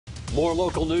More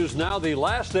local news now. The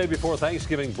last day before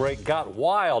Thanksgiving break got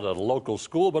wild at a local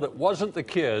school, but it wasn't the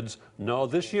kids. No,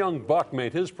 this young buck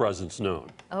made his presence known.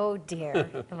 Oh dear,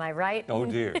 am I right? Oh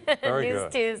dear, very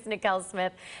good. News 2's Nicole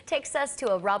Smith takes us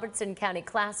to a Robertson County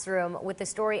classroom with the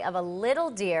story of a little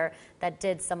deer that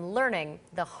did some learning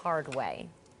the hard way.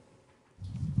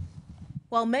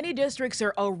 While many districts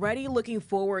are already looking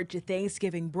forward to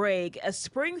Thanksgiving break, a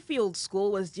Springfield school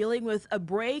was dealing with a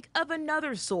break of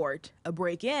another sort, a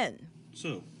break-in.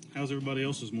 So, how's everybody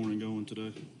else's morning going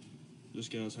today? This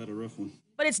guy's had a rough one.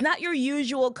 But it's not your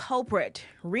usual culprit.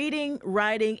 Reading,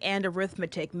 writing, and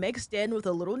arithmetic mixed in with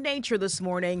a little nature this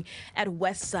morning at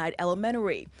Westside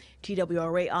Elementary.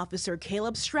 TWRA officer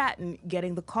Caleb Stratton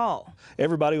getting the call.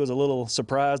 Everybody was a little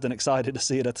surprised and excited to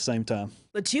see it at the same time.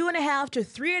 The 2.5 to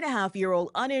 3.5-year-old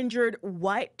uninjured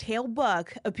white-tailed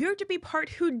buck appeared to be part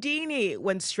Houdini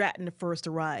when Stratton first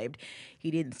arrived. He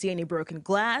didn't see any broken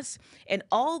glass, and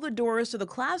all the doors to the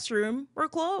classroom were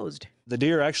closed. The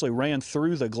deer actually ran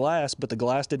through the glass, but the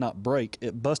glass did not break.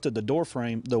 It busted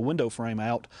the window frame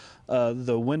out.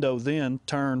 The window then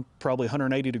turned probably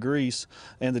 180 degrees,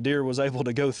 and the deer was able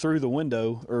to go through the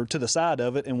window or to the side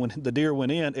of it. And when the deer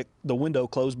went in, the window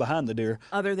closed behind the deer.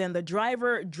 Other than the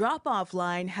driver drop-off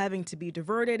line having to be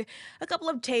diverted, a couple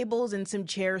of tables and some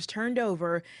chairs turned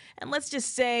over, and let's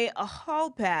just say a hall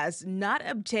pass not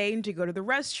obtained to go to the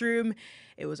restroom.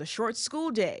 It was a short school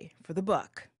day for the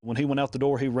buck. When he went out the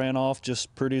door, he ran off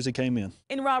just pretty as he came in.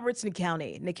 In Robertson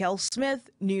County, Nicole Smith,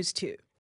 News 2.